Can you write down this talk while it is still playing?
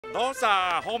those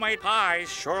homemade pies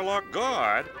sure look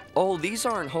good. Oh, these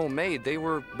aren't homemade. They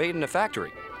were made in a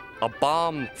factory. A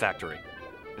bomb factory.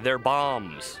 They're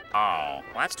bombs. Oh, well,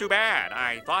 that's too bad.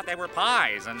 I thought they were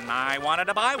pies, and I wanted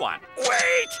to buy one.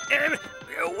 Wait!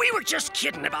 We were just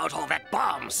kidding about all that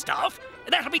bomb stuff.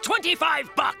 That'll be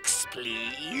 $25,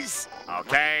 please.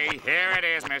 Okay, here it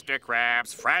is, Mr.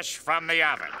 Krabs, fresh from the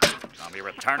oven. I'll be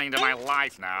returning to my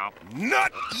life now.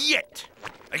 Not yet.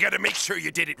 I gotta make sure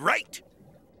you did it right.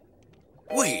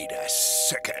 Wait a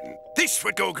second. This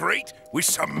would go great with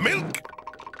some milk.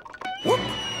 Whoop.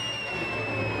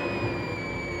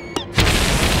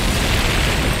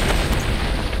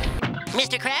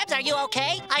 Mr. Krabs, are you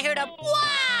okay? I heard a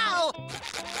wow!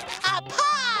 A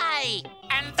pie!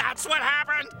 And that's what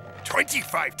happened?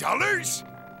 $25?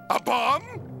 A bomb?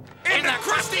 In the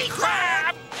Krusty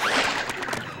Krab!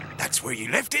 That's where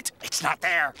you left it? It's not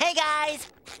there. Hey, guys!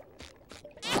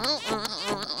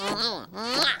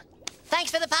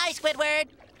 Thanks for the pie, Squidward.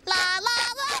 La la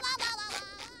la la la la.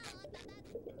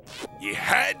 You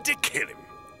had to kill him.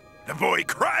 The boy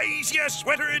cries, you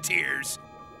sweat her tears,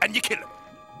 and you kill him.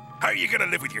 How are you gonna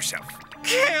live with yourself?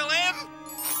 Kill him?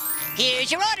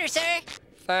 Here's your order, sir.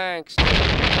 Thanks. The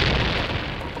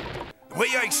way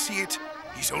I see it,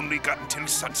 he's only got until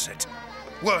sunset.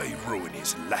 Why ruin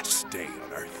his last day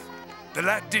on Earth? The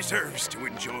lad deserves to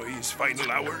enjoy his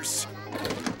final hours.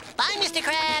 Bye, Mr.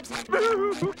 Krabs.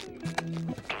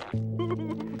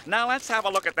 Now let's have a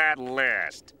look at that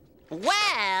list.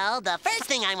 Well, the first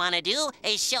thing I want to do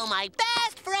is show my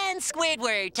best friend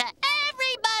Squidward to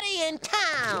everybody in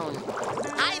town.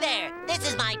 Hi there, this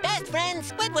is my best friend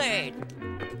Squidward.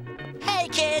 Hey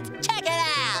kids, check it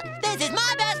out. This is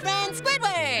my best friend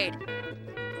Squidward.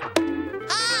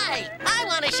 Hi, I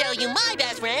want to show you my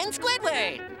best friend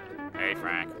Squidward. Hey,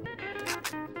 Frank.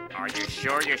 Are you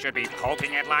sure you should be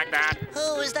poking it like that?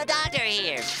 Who's the doctor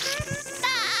here?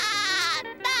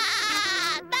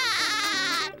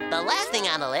 The last thing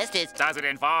on the list is Does it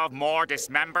involve more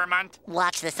dismemberment?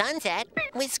 watch the sunset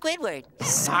with Squidward.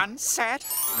 Sunset?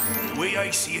 The way I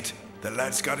see it, the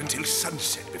lad's got until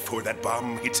sunset before that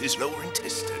bomb hits his lower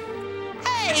intestine.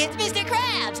 Hey, it's Mr.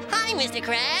 Krabs. Hi, Mr.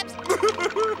 Krabs.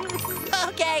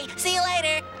 Okay, see you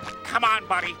later. Come on,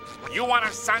 buddy. You want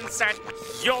a sunset?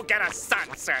 You'll get a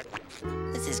sunset.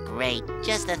 This is great.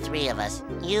 Just the three of us.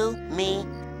 You, me,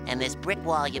 and this brick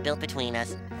wall you built between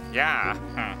us. Yeah.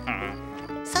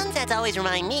 Sunsets always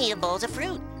remind me of bowls of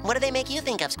fruit. What do they make you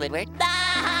think of, Squidward?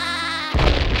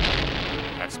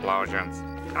 Explosions.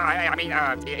 I mean,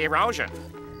 erosion.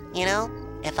 You know,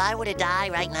 if I were to die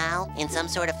right now in some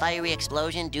sort of fiery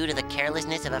explosion due to the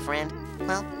carelessness of a friend,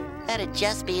 well, that'd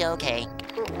just be okay.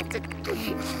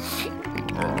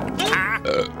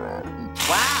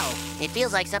 Wow, it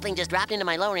feels like something just dropped into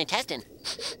my lower intestine.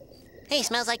 Hey,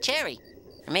 smells like cherry.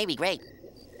 Or maybe grape.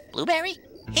 Blueberry?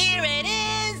 Here it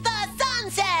is, the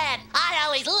sunset! I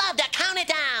always love to count it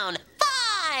down.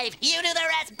 5! You do the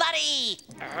rest, buddy!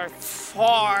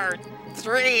 4,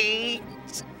 3,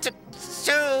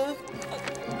 2, 1.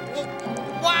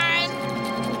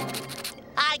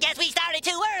 I guess we started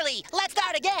too early. Let's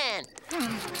start again.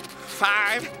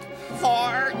 5,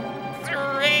 4,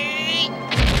 3,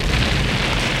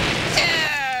 2,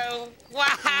 1.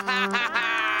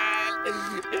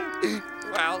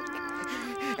 Well,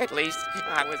 at least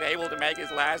I was able to make his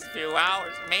last few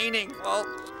hours meaningful.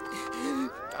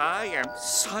 I am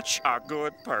such a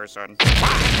good person.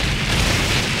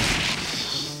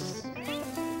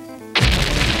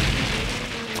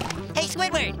 Hey,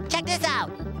 Squidward, check this out.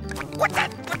 What's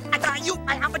that?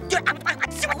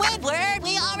 Squidward,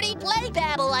 we already played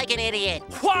Babble like an idiot.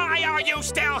 Why are you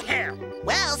still here?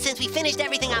 Well, since we finished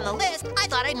everything on the list, I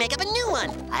thought I'd make up a new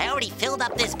one. I already filled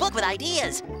up this book with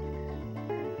ideas.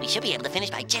 We should be able to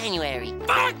finish by January.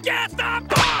 Forget the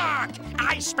book!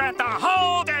 I spent the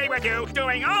whole day with you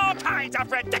doing all kinds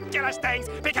of ridiculous things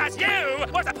because you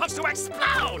were supposed to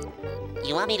explode!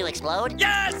 You want me to explode?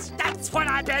 Yes! That's what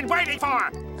I've been waiting for!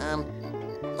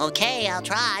 Okay, I'll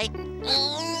try.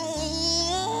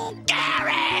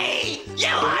 Gary! You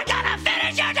are gonna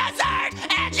finish your dessert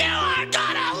and you are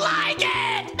gonna like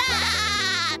it!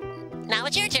 Ah! Now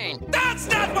it's your turn. That's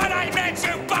not what I meant,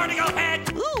 you barnacle head!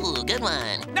 Ooh, good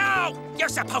one. No! You're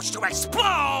supposed to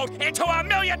explode into a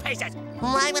million pieces!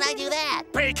 Why would I do that?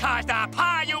 Because the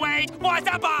pie you ate was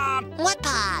a bomb! What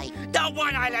pie? The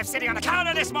one I left sitting on the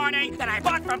counter this morning that I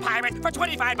bought from Pirates for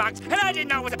 $25 and I didn't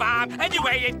know it was a bomb and you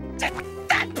ate it.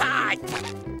 That pie!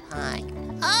 Pie.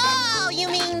 Oh, you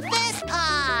mean this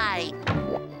pie!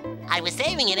 I was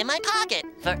saving it in my pocket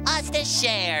for us to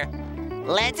share.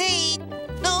 Let's eat.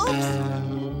 Oops.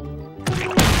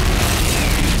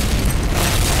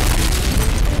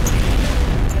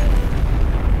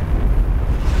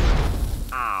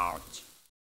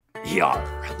 Yar,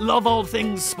 love all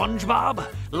things SpongeBob?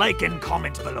 Like and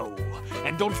comment below.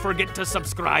 And don't forget to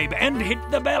subscribe and hit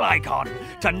the bell icon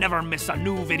to never miss a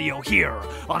new video here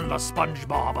on the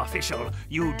SpongeBob Official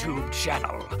YouTube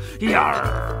channel.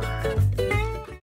 Yar!